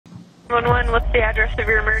911, what's the address of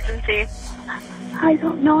your emergency? I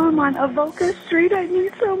don't know. I'm on Avoca Street. I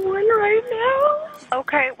need someone right now.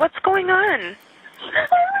 Okay, what's going on? I was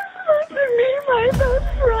supposed to meet my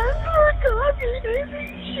best friend for coffee. I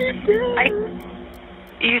think she's dead.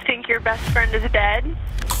 You think your best friend is dead?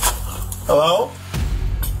 Hello?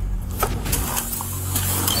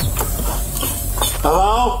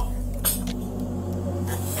 Hello?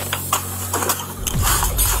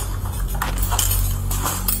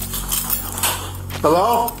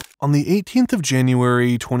 Hello? On the 18th of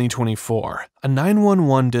January 2024, a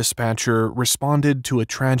 911 dispatcher responded to a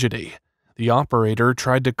tragedy. The operator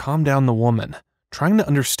tried to calm down the woman, trying to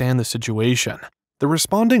understand the situation. The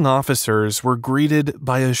responding officers were greeted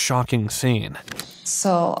by a shocking scene.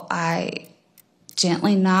 So I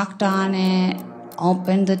gently knocked on it,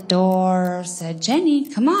 opened the door, said, "Jenny,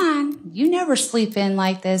 come on. You never sleep in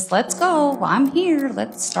like this. Let's go. I'm here.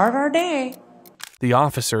 Let's start our day." The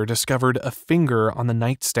officer discovered a finger on the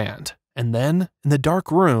nightstand, and then, in the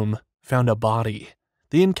dark room, found a body.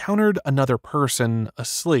 They encountered another person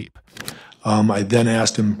asleep. I then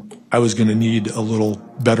asked him, I was going to need a little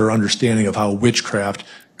better understanding of how witchcraft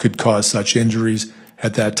could cause such injuries.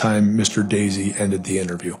 At that time, Mr. Dazey ended the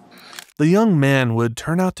interview. The young man would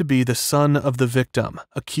turn out to be the son of the victim,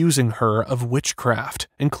 accusing her of witchcraft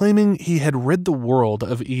and claiming he had rid the world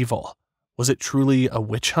of evil. Was it truly a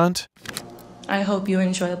witch hunt? I hope you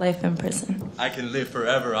enjoy life in prison. I can live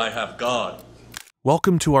forever, I have God.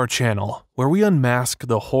 Welcome to our channel, where we unmask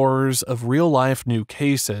the horrors of real-life new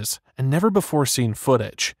cases and never-before-seen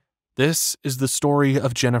footage. This is the story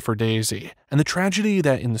of Jennifer Dazey and the tragedy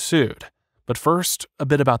that ensued. But first, a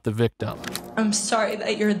bit about the victim. I'm sorry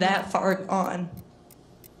that you're that far gone.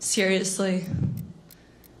 Seriously.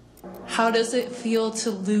 How does it feel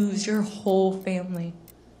to lose your whole family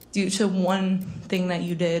due to one thing that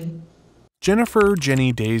you did? Jennifer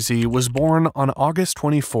Jenny Dazey was born on August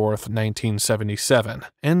 24, 1977,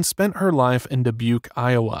 and spent her life in Dubuque,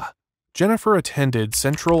 Iowa. Jennifer attended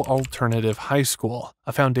Central Alternative High School,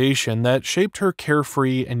 a foundation that shaped her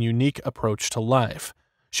carefree and unique approach to life.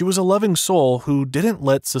 She was a loving soul who didn't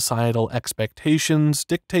let societal expectations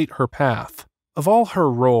dictate her path. Of all her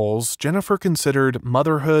roles, Jennifer considered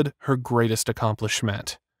motherhood her greatest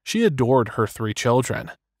accomplishment. She adored her 3 children.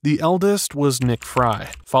 The eldest was Nick Fry,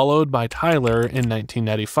 followed by Tyler in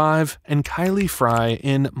 1995 and Kylie Fry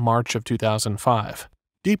in March of 2005.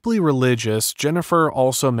 Deeply religious, Jennifer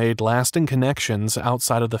also made lasting connections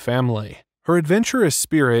outside of the family. Her adventurous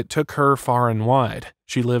spirit took her far and wide.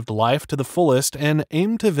 She lived life to the fullest and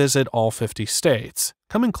aimed to visit all 50 states,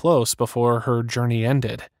 coming close before her journey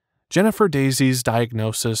ended. Jennifer Dazey's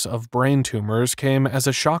diagnosis of brain tumors came as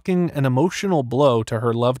a shocking and emotional blow to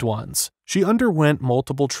her loved ones. She underwent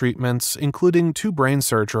multiple treatments, including 2 brain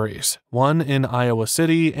surgeries, one in Iowa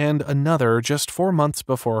City and another just 4 months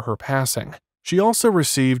before her passing. She also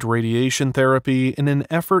received radiation therapy in an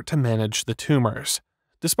effort to manage the tumors.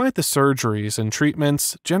 Despite the surgeries and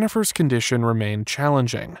treatments, Jennifer's condition remained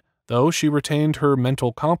challenging. Though she retained her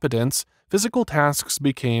mental competence, physical tasks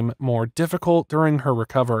became more difficult during her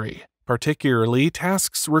recovery, particularly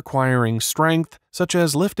tasks requiring strength, such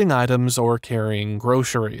as lifting items or carrying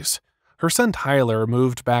groceries. Her son Tyler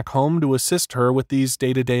moved back home to assist her with these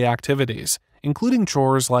day-to-day activities, including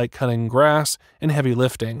chores like cutting grass and heavy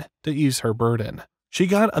lifting, to ease her burden. She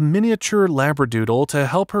got a miniature labradoodle to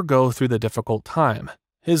help her go through the difficult time.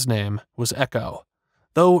 His name was Echo.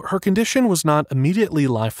 Though her condition was not immediately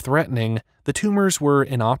life-threatening, the tumors were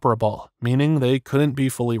inoperable, meaning they couldn't be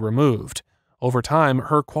fully removed. Over time,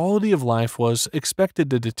 her quality of life was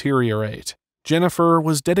expected to deteriorate. Jennifer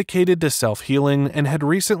was dedicated to self-healing and had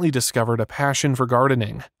recently discovered a passion for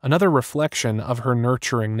gardening, another reflection of her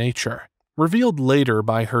nurturing nature. Revealed later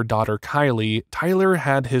by her daughter Kylie, Tyler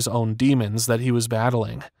had his own demons that he was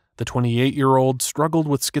battling. The 28-year-old struggled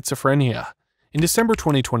with schizophrenia. In December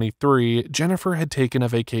 2023, Jennifer had taken a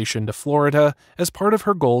vacation to Florida as part of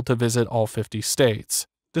her goal to visit all 50 states.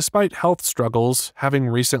 Despite health struggles, having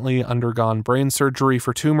recently undergone brain surgery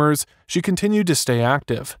for tumors, she continued to stay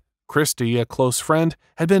active. Christy, a close friend,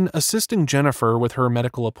 had been assisting Jennifer with her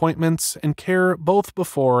medical appointments and care both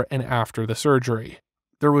before and after the surgery.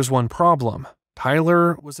 There was one problem.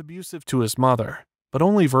 Tyler was abusive to his mother, but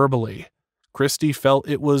only verbally. Christy felt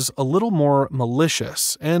it was a little more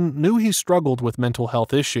malicious and knew he struggled with mental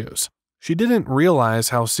health issues. She didn't realize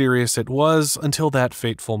how serious it was until that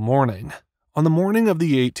fateful morning. On the morning of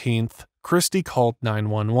the 18th, Christy called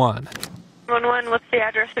 911. 911, what's the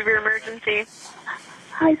address of your emergency?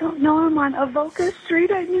 I don't know. I'm on Avoca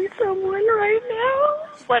Street. I need someone right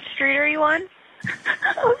now. What street are you on?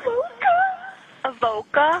 Avoca.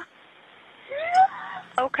 Avoca? Yeah.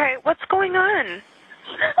 Okay, what's going on? I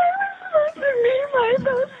was supposed to meet my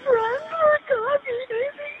best friend for coffee. I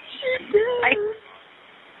think she did.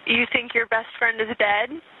 You think your best friend is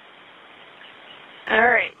dead?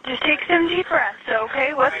 Alright, just take some deep breaths,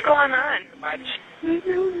 okay? What's going on? I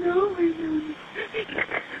don't know.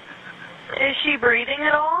 Is she breathing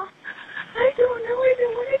at all? I don't know. I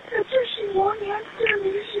don't want to touch her. She won't answer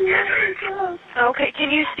me. She won't wake up. Okay,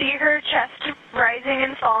 can you see her chest rising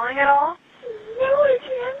and falling at all? No, I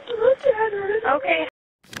can't look at her. Okay.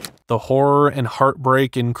 The horror and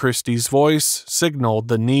heartbreak in Christy's voice signaled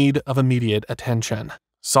the need of immediate attention.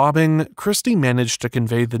 Sobbing, Christy managed to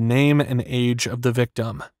convey the name and age of the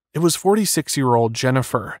victim. It was 46-year-old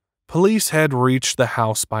Jennifer. Police had reached the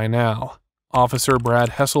house by now. Officer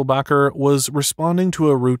Brad Hesselbacher was responding to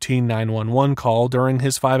a routine 911 call during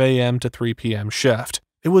his 5 a.m. to 3 p.m. shift.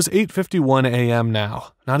 It was 8:51 a.m.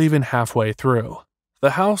 now, not even halfway through.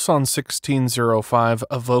 The house on 1605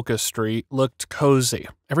 Avoca Street looked cozy,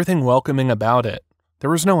 everything welcoming about it. There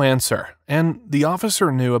was no answer, and the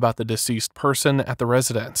officer knew about the deceased person at the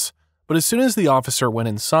residence. But as soon as the officer went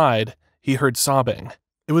inside, he heard sobbing.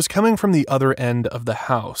 It was coming from the other end of the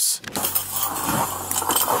house.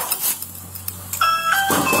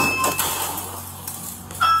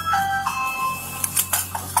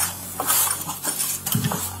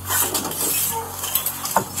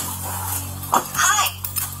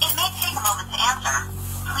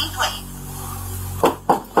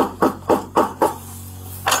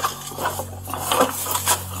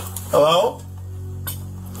 Hello?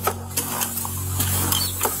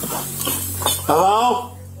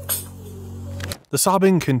 Hello? The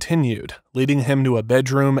sobbing continued, leading him to a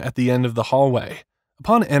bedroom at the end of the hallway.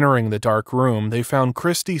 Upon entering the dark room, they found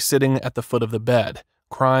Christy sitting at the foot of the bed,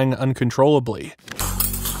 crying uncontrollably.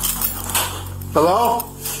 Hello?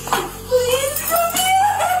 Please come here.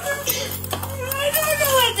 I don't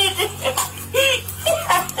know what to do.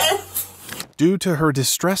 Due to her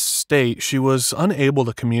distressed state, she was unable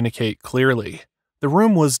to communicate clearly. The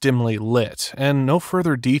room was dimly lit, and no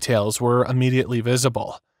further details were immediately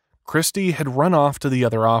visible. Christy had run off to the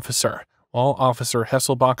other officer, while Officer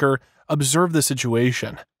Hesselbacher observed the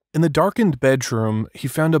situation. In the darkened bedroom, he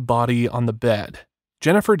found a body on the bed.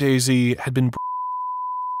 Jennifer Dazey had been.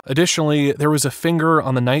 Additionally, there was a finger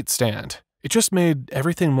on the nightstand. It just made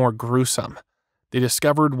everything more gruesome. They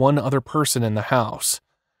discovered one other person in the house.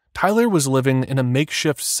 Tyler was living in a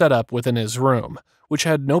makeshift setup within his room, which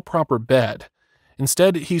had no proper bed.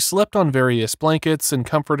 Instead, he slept on various blankets and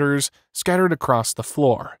comforters scattered across the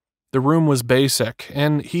floor. The room was basic,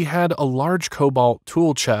 and he had a large cobalt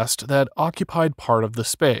tool chest that occupied part of the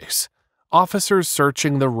space. Officers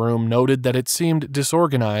searching the room noted that it seemed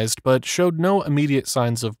disorganized but showed no immediate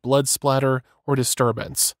signs of blood splatter or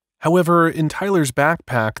disturbance. However, in Tyler's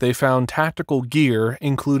backpack, they found tactical gear,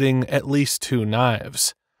 including at least 2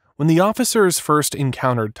 knives. When the officers first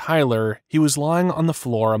encountered Tyler, he was lying on the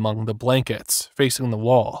floor among the blankets, facing the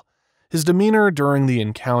wall. His demeanor during the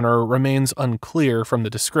encounter remains unclear from the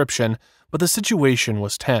description, but the situation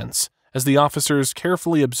was tense, as the officers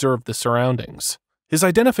carefully observed the surroundings. His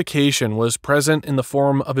identification was present in the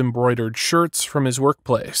form of embroidered shirts from his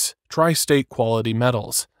workplace, tri-state quality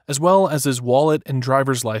medals, as well as his wallet and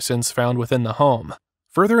driver's license found within the home.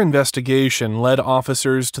 Further investigation led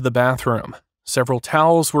officers to the bathroom. Several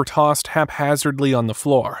towels were tossed haphazardly on the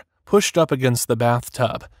floor, pushed up against the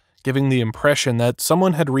bathtub, giving the impression that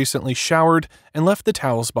someone had recently showered and left the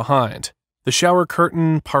towels behind. The shower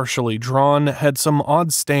curtain, partially drawn, had some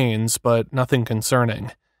odd stains, but nothing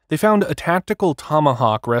concerning. They found a tactical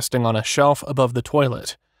tomahawk resting on a shelf above the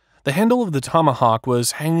toilet. The handle of the tomahawk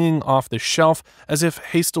was hanging off the shelf as if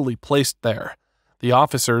hastily placed there. The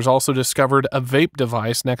officers also discovered a vape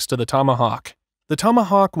device next to the tomahawk. The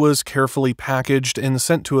tomahawk was carefully packaged and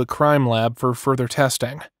sent to a crime lab for further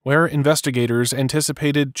testing, where investigators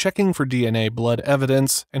anticipated checking for DNA blood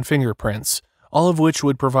evidence and fingerprints, all of which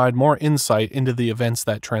would provide more insight into the events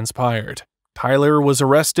that transpired. Tyler was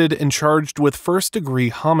arrested and charged with first-degree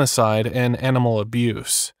homicide and animal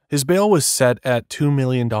abuse. His bail was set at $2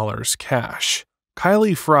 million cash.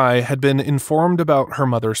 Kylie Fry had been informed about her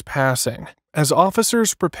mother's passing. As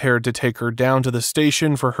officers prepared to take her down to the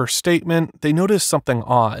station for her statement, they noticed something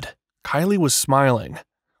odd. Kylie was smiling.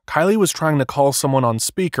 Kylie was trying to call someone on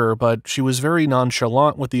speaker, but she was very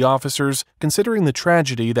nonchalant with the officers considering the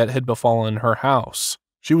tragedy that had befallen her house.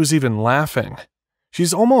 She was even laughing.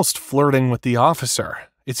 She's almost flirting with the officer.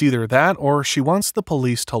 It's either that or she wants the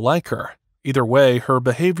police to like her. Either way, her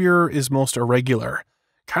behavior is most irregular.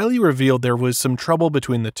 Kylie revealed there was some trouble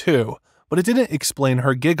between the two, but it didn't explain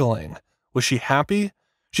her giggling. Was she happy?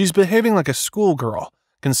 She's behaving like a schoolgirl,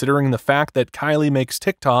 Considering the fact that Kylie makes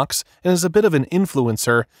TikToks and is a bit of an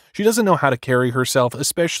influencer, she doesn't know how to carry herself,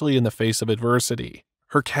 especially in the face of adversity.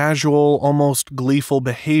 Her casual, almost gleeful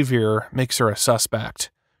behavior makes her a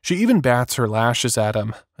suspect. She even bats her lashes at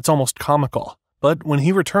him. It's almost comical. But when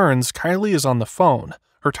he returns, Kylie is on the phone.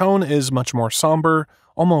 Her tone is much more somber,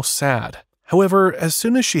 almost sad. However, as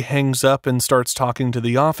soon as she hangs up and starts talking to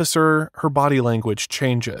the officer, her body language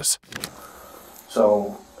changes.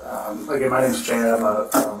 So, again, my name's Jan.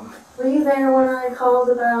 Were you there when I called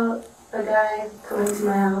about a guy coming to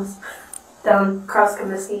my house down across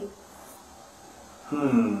Comiskey?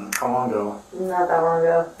 How long ago? Not that long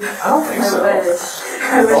ago. I don't think so. I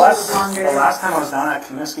wish it was longer. The last time I was down at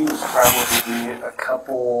Comiskey was probably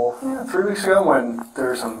 3 weeks ago, when there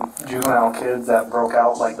were some juvenile kids that broke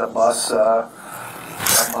out like the bus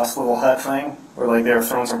little hut thing, where like they were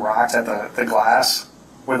throwing some rocks at the glass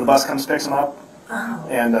where the bus comes picks them up. Oh.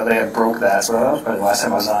 And they had broke that, so that was probably the last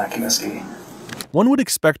time I was down at Comiskey. One would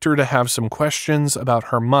expect her to have some questions about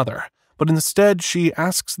her mother, but instead she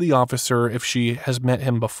asks the officer if she has met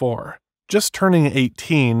him before. Just turning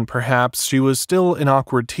 18, perhaps, she was still an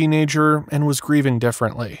awkward teenager and was grieving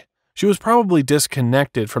differently. She was probably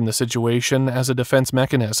disconnected from the situation as a defense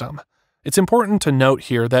mechanism. It's important to note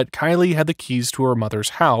here that Kylie had the keys to her mother's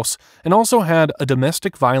house and also had a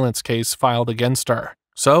domestic violence case filed against her.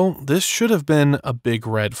 So this should have been a big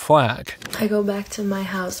red flag. I go back to my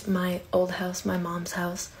house, my old house, my mom's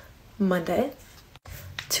house, Monday,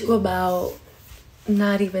 to about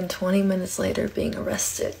not even 20 minutes later being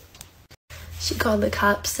arrested. She called the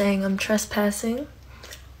cops saying I'm trespassing,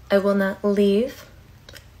 I will not leave,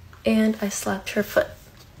 and I slapped her foot.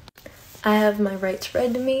 I have my rights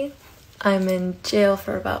read to me. I'm in jail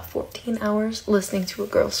for about 14 hours listening to a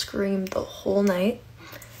girl scream the whole night.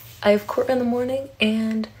 I have court in the morning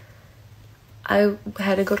and I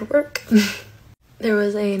had to go to work. There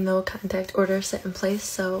was a no contact order set in place,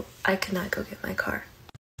 so I could not go get my car.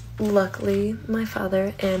 Luckily, my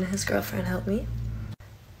father and his girlfriend helped me.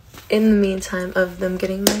 In the meantime of them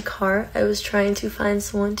getting my car, I was trying to find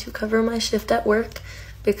someone to cover my shift at work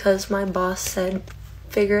because my boss said,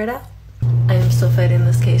 figure it out. I am still fighting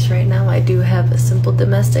this case right now. I do have a simple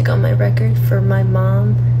domestic on my record for my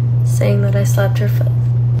mom saying that I slapped her foot.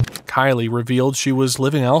 Kylie revealed she was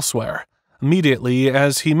living elsewhere. Immediately,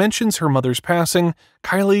 as he mentions her mother's passing,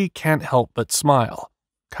 Kylie can't help but smile.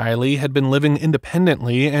 Kylie had been living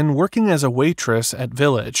independently and working as a waitress at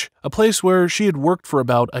Village, a place where she had worked for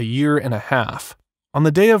about a year and a half. On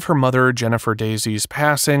the day of her mother, Jennifer Dazey's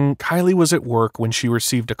passing, Kylie was at work when she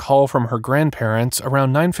received a call from her grandparents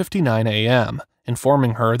around 9:59 a.m.,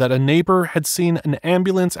 informing her that a neighbor had seen an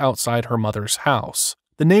ambulance outside her mother's house.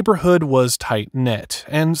 The neighborhood was tight-knit,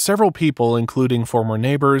 and several people, including former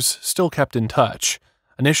neighbors, still kept in touch.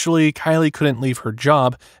 Initially, Kylie couldn't leave her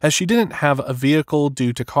job as she didn't have a vehicle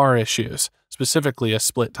due to car issues, specifically a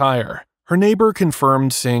split tire. Her neighbor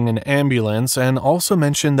confirmed seeing an ambulance and also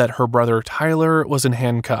mentioned that her brother Tyler was in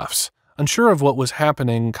handcuffs. Unsure of what was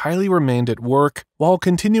happening, Kylie remained at work while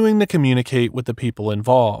continuing to communicate with the people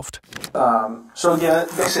involved. So again,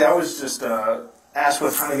 basically I was just asked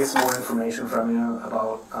with trying to get some more information from you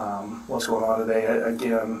about what's going on today.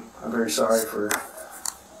 Again, I'm very sorry for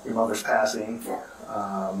your mother's passing.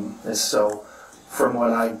 So from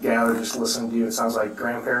what I gathered, just listening to you, it sounds like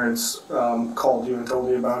grandparents called you and told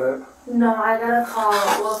you about it. No, I got a call.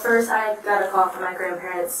 Well, first I got a call from my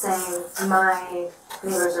grandparents saying my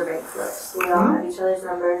neighbors are big flips. We all have each other's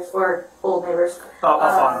numbers, or old neighbors.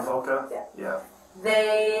 On Avoca? Yeah.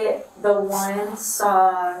 The one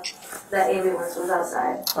saw that ambulance was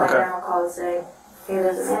outside. My grandma called saying, hey,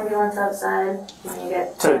 there's an ambulance outside. Can you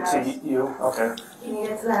get to the house? To you? Okay. Can you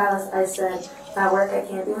get to the house? I said, at work I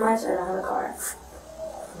can't do much. I don't have a car.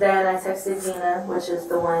 Then I texted Gina, which is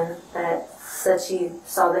the one that said she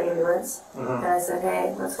saw the ambulance. And I said,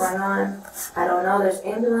 hey, what's going on? I don't know. There's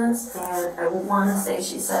ambulance. And I want to say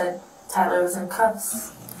she said Tyler was in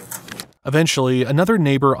cuffs. Eventually, another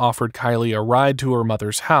neighbor offered Kylie a ride to her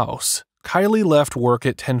mother's house. Kylie left work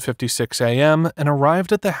at 10:56 a.m. and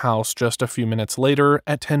arrived at the house just a few minutes later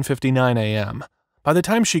at 10:59 a.m. By the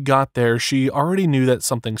time she got there, she already knew that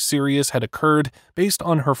something serious had occurred based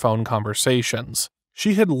on her phone conversations.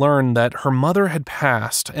 She had learned that her mother had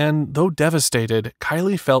passed, and though devastated,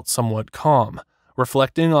 Kylie felt somewhat calm,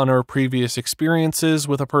 reflecting on her previous experiences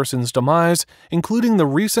with a person's demise, including the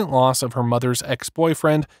recent loss of her mother's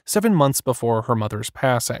ex-boyfriend 7 months before her mother's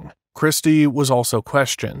passing. Christy was also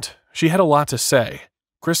questioned. She had a lot to say.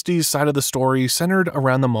 Christy's side of the story centered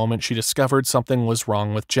around the moment she discovered something was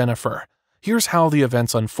wrong with Jennifer. Here's how the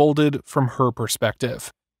events unfolded from her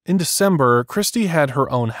perspective. In December, Christy had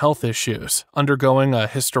her own health issues, undergoing a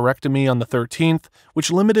hysterectomy on the 13th, which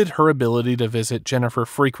limited her ability to visit Jennifer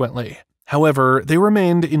frequently. However, they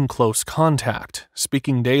remained in close contact,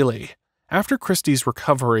 speaking daily. After Christy's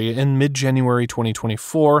recovery in mid-January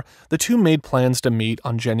 2024, the two made plans to meet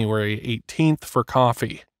on January 18th for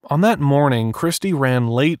coffee. On that morning, Christy ran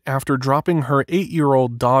late after dropping her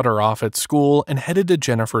 8-year-old daughter off at school and headed to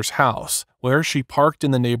Jennifer's house, where she parked in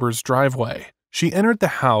the neighbor's driveway. She entered the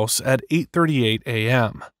house at 8:38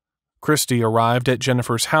 a.m. Christy arrived at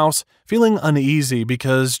Jennifer's house feeling uneasy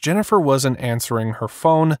because Jennifer wasn't answering her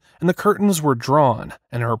phone and the curtains were drawn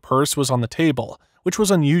and her purse was on the table, which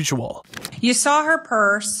was unusual. You saw her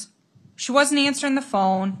purse. She wasn't answering the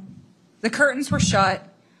phone. The curtains were shut.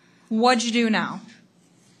 What'd you do now?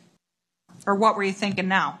 Or what were you thinking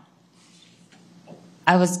now?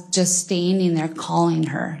 I was just standing there calling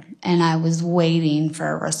her, and I was waiting for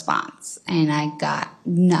a response, and I got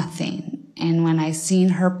nothing. And when I seen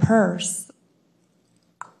her purse,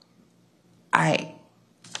 I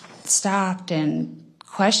stopped and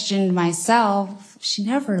questioned myself. She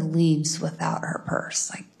never leaves without her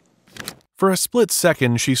purse. For a split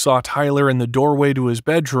second, she saw Tyler in the doorway to his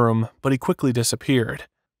bedroom, but he quickly disappeared.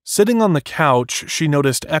 Sitting on the couch, she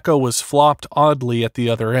noticed Echo was flopped oddly at the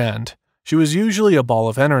other end. She was usually a ball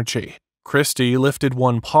of energy. Christy lifted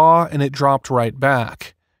one paw and it dropped right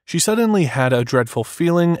back. She suddenly had a dreadful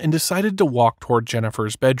feeling and decided to walk toward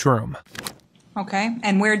Jennifer's bedroom. Okay,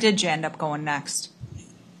 and where did you end up going next?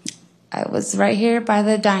 I was right here by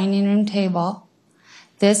the dining room table.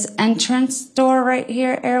 This entrance door right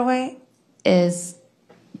here, airway, is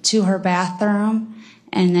to her bathroom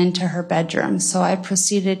and then to her bedroom. So I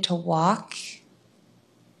proceeded to walk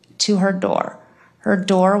to her door. Her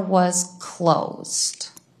door was closed.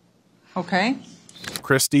 Okay.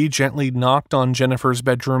 Christy gently knocked on Jennifer's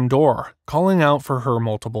bedroom door, calling out for her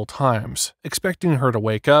multiple times, expecting her to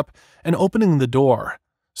wake up and opening the door.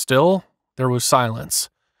 Still, there was silence.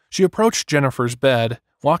 She approached Jennifer's bed,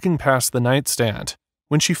 walking past the nightstand.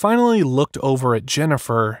 When she finally looked over at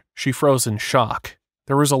Jennifer, she froze in shock.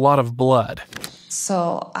 There was a lot of blood.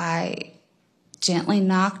 So I gently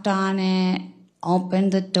knocked on it,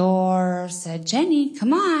 opened the door, said, "Jenny,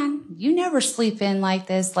 come on. You never sleep in like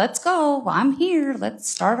this. Let's go. I'm here. Let's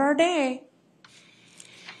start our day."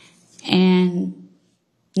 And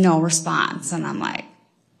no response. And I'm like,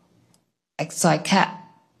 so I kept,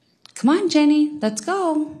 "Come on, Jenny, let's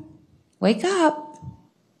go. Wake up."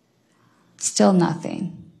 Still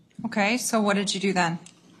nothing. Okay, so what did you do then?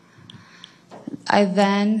 I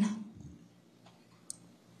then,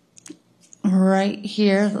 right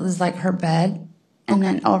here was like her bed, and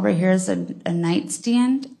then over here is a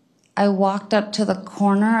nightstand. I walked up to the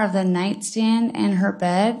corner of the nightstand and her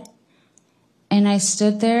bed, and I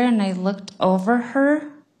stood there and I looked over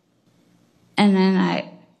her, and then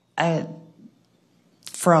I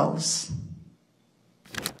froze.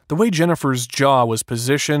 The way Jennifer's jaw was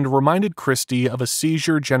positioned reminded Christy of a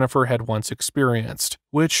seizure Jennifer had once experienced,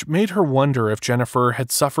 which made her wonder if Jennifer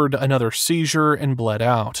had suffered another seizure and bled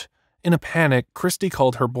out. In a panic, Christy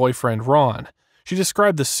called her boyfriend Ron. She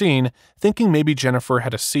described the scene, thinking maybe Jennifer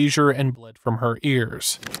had a seizure and bled from her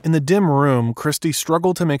ears. In the dim room, Christy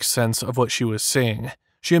struggled to make sense of what she was seeing.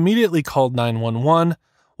 She immediately called 911.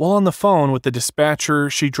 While on the phone with the dispatcher,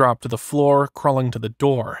 she dropped to the floor, crawling to the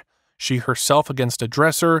door. She herself against a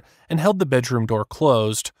dresser and held the bedroom door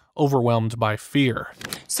closed, overwhelmed by fear.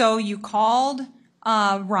 So you called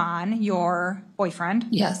Ron, your boyfriend?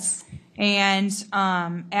 Yes. And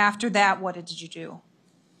after that, what did you do?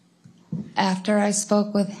 After I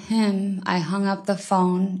spoke with him, I hung up the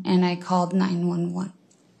phone and I called 911.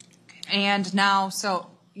 And now, so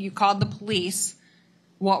you called the police.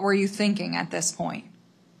 What were you thinking at this point?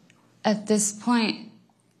 At this point,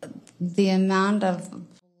 the amount of blood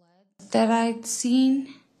that I'd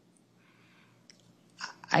seen,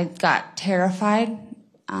 I got terrified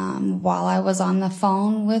while I was on the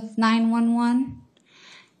phone with 911.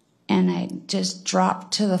 And I just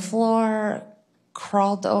dropped to the floor,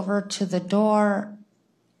 crawled over to the door,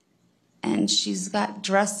 and she's got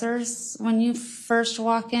dressers when you first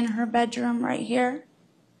walk in her bedroom right here.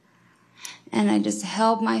 And I just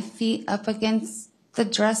held my feet up against the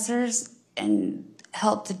dressers and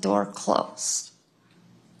held the door closed.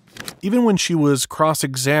 Even when she was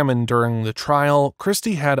cross-examined during the trial,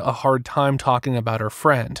 Christy had a hard time talking about her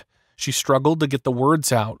friend. She struggled to get the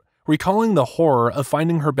words out, recalling the horror of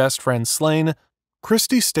finding her best friend slain.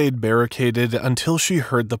 Christy stayed barricaded until she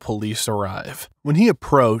heard the police arrive. When he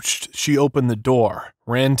approached, she opened the door,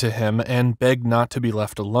 ran to him, and begged not to be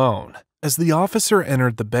left alone. As the officer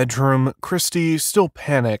entered the bedroom, Christy, still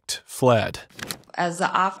panicked, fled. as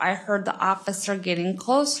I heard the officer getting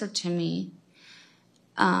closer to me,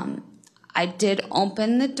 I did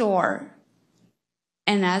open the door,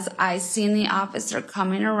 and as I seen the officer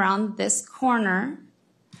coming around this corner,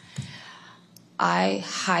 I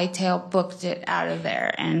hightail booked it out of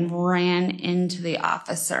there and ran into the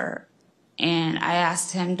officer. And I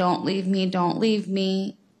asked him, "Don't leave me, don't leave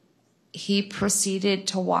me." He proceeded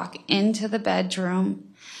to walk into the bedroom,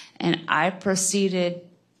 and I proceeded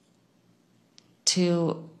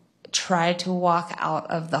to try to walk out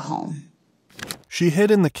of the home. She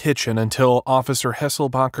hid in the kitchen until Officer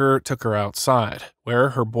Hesselbacher took her outside, where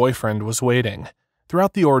her boyfriend was waiting.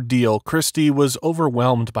 Throughout the ordeal, Christy was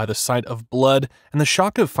overwhelmed by the sight of blood and the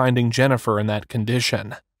shock of finding Jennifer in that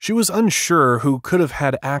condition. She was unsure who could have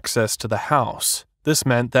had access to the house. This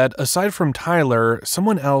meant that, aside from Tyler,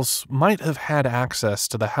 someone else might have had access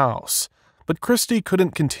to the house. But Christy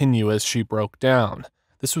couldn't continue as she broke down.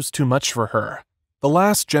 This was too much for her. The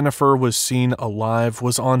last Jennifer was seen alive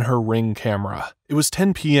was on her Ring camera. It was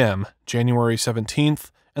 10 p.m., January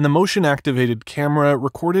 17th, and the motion-activated camera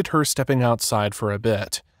recorded her stepping outside for a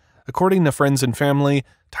bit. According to friends and family,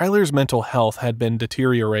 Tyler's mental health had been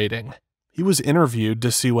deteriorating. He was interviewed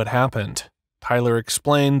to see what happened. Tyler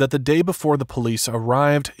explained that the day before the police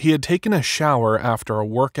arrived, he had taken a shower after a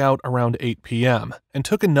workout around 8 p.m. and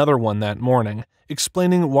took another one that morning,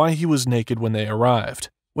 explaining why he was naked when they arrived.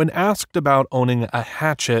 When asked about owning a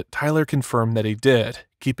hatchet, Tyler confirmed that he did,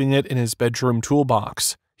 keeping it in his bedroom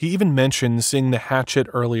toolbox. He even mentioned seeing the hatchet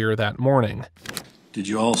earlier that morning. Did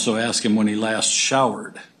you also ask him when he last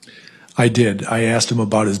showered? I did. I asked him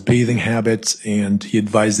about his bathing habits, and he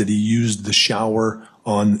advised that he used the shower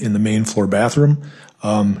in the main floor bathroom.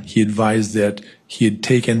 He advised that he had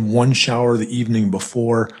taken one shower the evening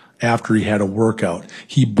before after he had a workout.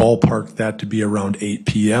 He ballparked that to be around 8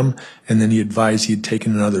 p.m., and then he advised he had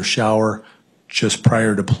taken another shower just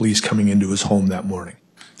prior to police coming into his home that morning.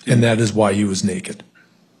 And that is why he was naked.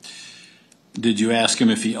 Did you ask him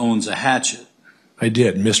if he owns a hatchet? I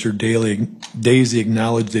did. Mr. Dazey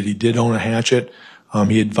acknowledged that he did own a hatchet.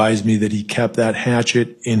 He advised me that he kept that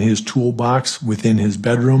hatchet in his toolbox within his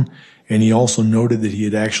bedroom, and he also noted that he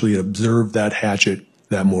had actually observed that hatchet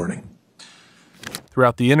that morning.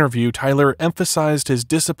 Throughout the interview, Tyler emphasized his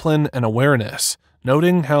discipline and awareness,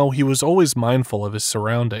 noting how he was always mindful of his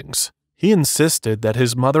surroundings. He insisted that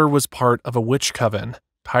his mother was part of a witch coven.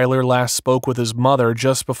 Tyler last spoke with his mother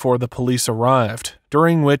just before the police arrived,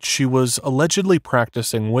 during which she was allegedly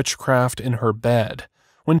practicing witchcraft in her bed.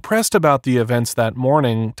 When pressed about the events that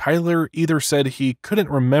morning, Tyler either said he couldn't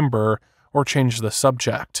remember or changed the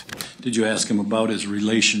subject. Did you ask him about his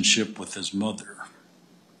relationship with his mother?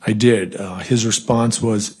 I did. His response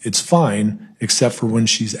was, "It's fine, except for when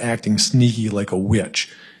she's acting sneaky like a witch."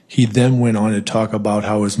 He then went on to talk about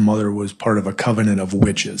how his mother was part of a covenant of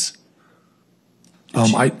witches.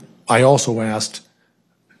 I also asked,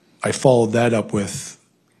 I followed that up with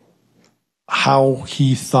how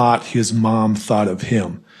he thought his mom thought of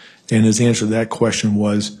him. And his answer to that question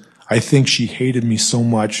was, "I think she hated me so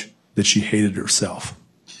much that she hated herself."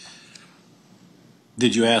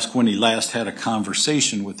 Did you ask when he last had a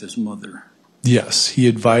conversation with his mother? Yes, he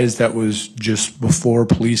advised that was just before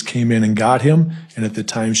police came in and got him, and at the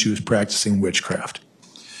time she was practicing witchcraft.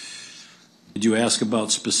 Did you ask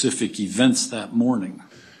about specific events that morning?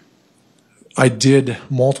 I did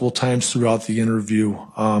multiple times throughout the interview,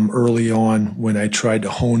 early on when I tried to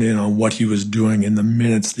hone in on what he was doing in the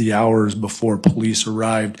minutes, the hours before police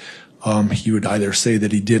arrived. He would either say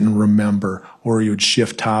that he didn't remember or he would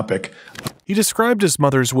shift topic. He described his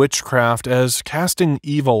mother's witchcraft as casting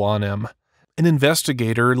evil on him. An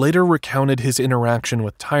investigator later recounted his interaction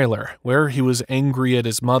with Tyler, where he was angry at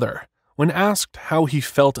his mother. When asked how he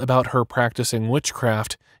felt about her practicing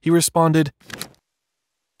witchcraft, he responded,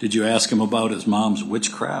 Did you ask him about his mom's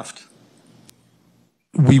witchcraft?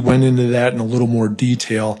 We went into that in a little more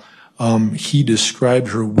detail. He described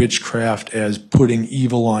her witchcraft as putting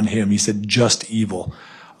evil on him. He said just evil.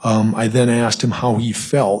 I then asked him how he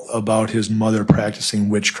felt about his mother practicing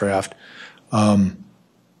witchcraft. And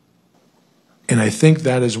I think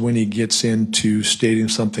that is when he gets into stating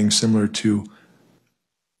something similar to,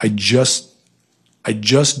 I just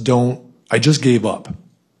gave up.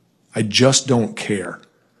 I just don't care.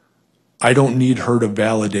 I don't need her to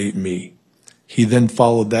validate me. He then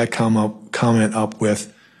followed that comment up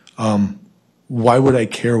with, why would I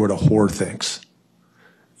care what a whore thinks?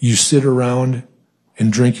 You sit around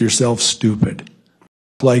and drink yourself stupid,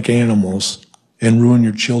 like animals, and ruin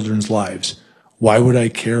your children's lives. Why would I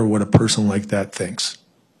care what a person like that thinks?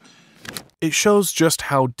 It shows just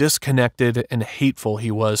how disconnected and hateful he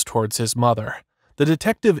was towards his mother. The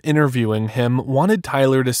detective interviewing him wanted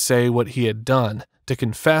Tyler to say what he had done, to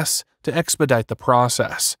confess, to expedite the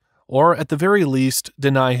process, or at the very least,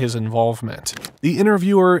 deny his involvement. The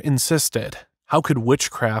interviewer insisted. How could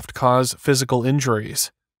witchcraft cause physical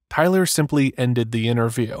injuries? Tyler simply ended the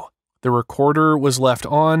interview. The recorder was left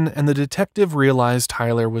on, and the detective realized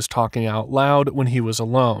Tyler was talking out loud when he was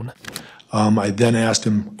alone. I then asked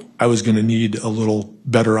him, I was going to need a little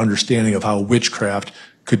better understanding of how witchcraft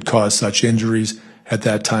could cause such injuries. At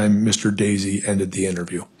that time, Mr. Dazey ended the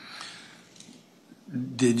interview.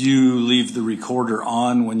 Did you leave the recorder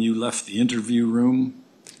on when you left the interview room?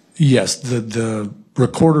 Yes, the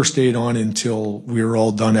recorder stayed on until we were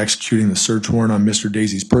all done executing the search warrant on Mr.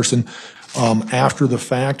 Dazey's person. After the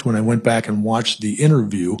fact, when I went back and watched the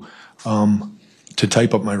interview to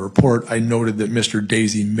type up my report, I noted that Mr.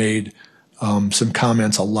 Dazey made some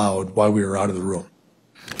comments aloud while we were out of the room.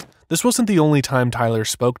 This wasn't the only time Tyler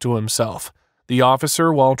spoke to himself. The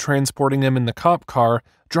officer, while transporting him in the cop car,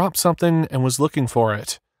 dropped something and was looking for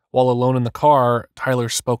it. While alone in the car, Tyler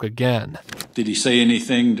spoke again. Did he say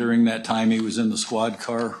anything during that time he was in the squad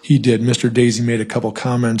car? He did. Mr. Dazey made a couple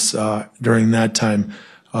comments during that time.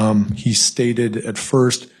 He stated at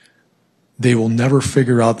first, they will never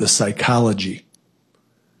figure out the psychology.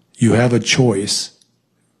 You have a choice.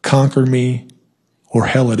 Conquer me or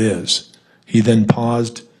hell it is. He then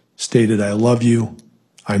paused, stated, I love you,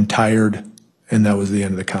 I'm tired, and that was the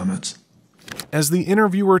end of the comments. As the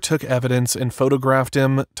interviewer took evidence and photographed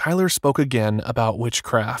him, Tyler spoke again about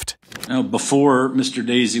witchcraft. Now, before Mr.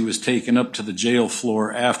 Dazey was taken up to the jail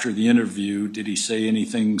floor after the interview, did he say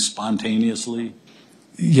anything spontaneously?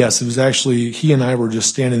 Yes, it was actually, he and I were just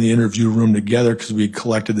standing in the interview room together because we had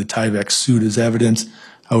collected the Tyvek suit as evidence.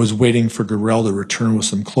 I was waiting for Gorell to return with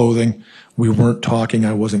some clothing. We weren't talking,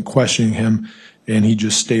 I wasn't questioning him, and he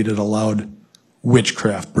just stated aloud,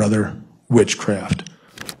 witchcraft, brother, witchcraft.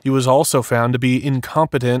 He was also found to be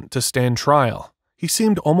incompetent to stand trial. He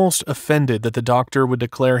seemed almost offended that the doctor would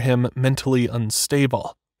declare him mentally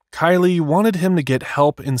unstable. Kylie wanted him to get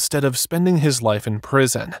help instead of spending his life in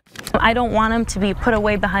prison. I don't want him to be put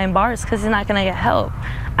away behind bars because he's not going to get help.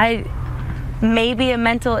 Maybe a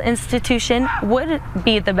mental institution would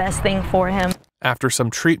be the best thing for him. After some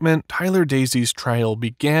treatment, Tyler Dazey's trial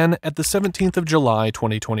began at the 17th of July,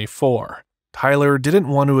 2024. Tyler didn't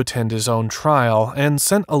want to attend his own trial and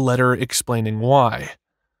sent a letter explaining why.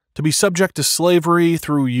 To be subject to slavery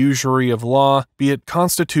through usury of law, be it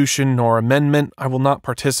constitution or amendment, I will not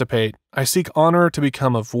participate. I seek honor to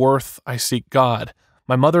become of worth, I seek God.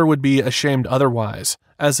 My mother would be ashamed otherwise,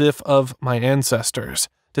 as if of my ancestors.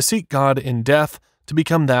 To seek God in death, to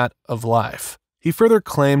become that of life. He further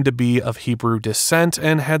claimed to be of Hebrew descent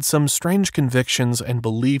and had some strange convictions and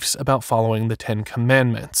beliefs about following the Ten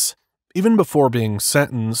Commandments. Even before being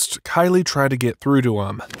sentenced, Kylie tried to get through to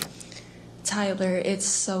him. Tyler, it's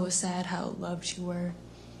so sad how loved you were.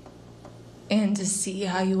 And to see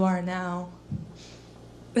how you are now.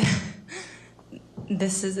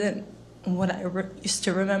 This isn't what I used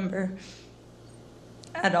to remember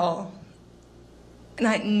at all. And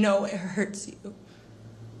I know it hurts you.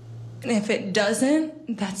 And if it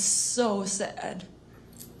doesn't, that's so sad.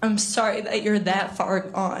 I'm sorry that you're that far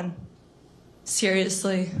gone.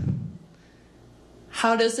 Seriously.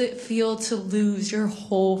 How does it feel to lose your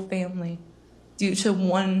whole family due to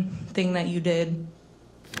one thing that you did?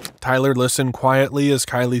 Tyler listened quietly as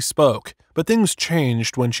Kylie spoke, but things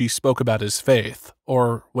changed when she spoke about his faith,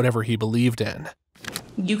 or whatever he believed in.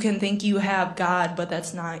 You can think you have God, but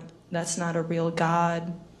that's not a real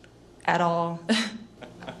God at all.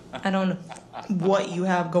 I don't know what you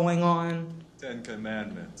have going on. 10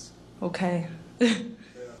 Commandments. Okay.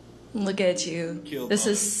 Look at you. This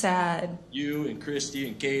is sad. You and Christy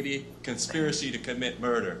and Katie, conspiracy to commit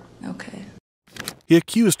murder. Okay. He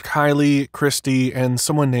accused Kylie, Christy, and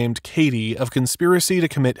someone named Katie of conspiracy to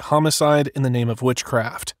commit homicide in the name of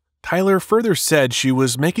witchcraft. Tyler further said she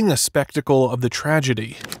was making a spectacle of the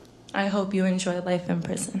tragedy. I hope you enjoy life in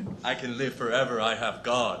prison. I can live forever. I have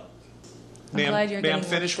God. I'm glad you're getting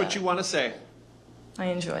finish what you want to say. I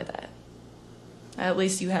enjoy that. At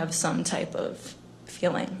least you have some type of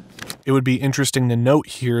feeling. It would be interesting to note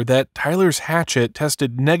here that Tyler's hatchet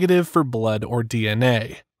tested negative for blood or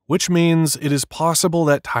DNA, which means it is possible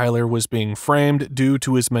that Tyler was being framed due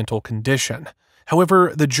to his mental condition.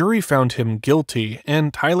 However, the jury found him guilty,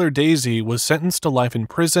 and Tyler Dazey was sentenced to life in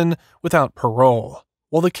prison without parole.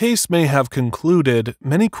 While the case may have concluded,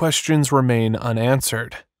 many questions remain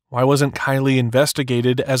unanswered. Why wasn't Kylie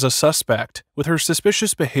investigated as a suspect, with her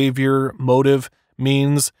suspicious behavior, motive,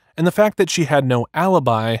 means, and the fact that she had no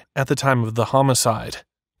alibi at the time of the homicide?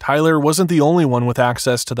 Tyler wasn't the only one with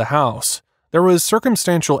access to the house. There was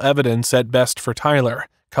circumstantial evidence at best for Tyler,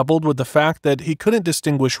 coupled with the fact that he couldn't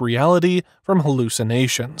distinguish reality from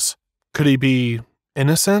hallucinations. Could he be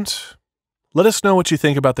innocent? Let us know what you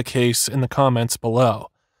think about the case in the comments below.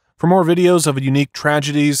 For more videos of unique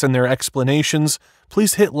tragedies and their explanations,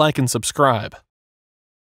 please hit like and subscribe.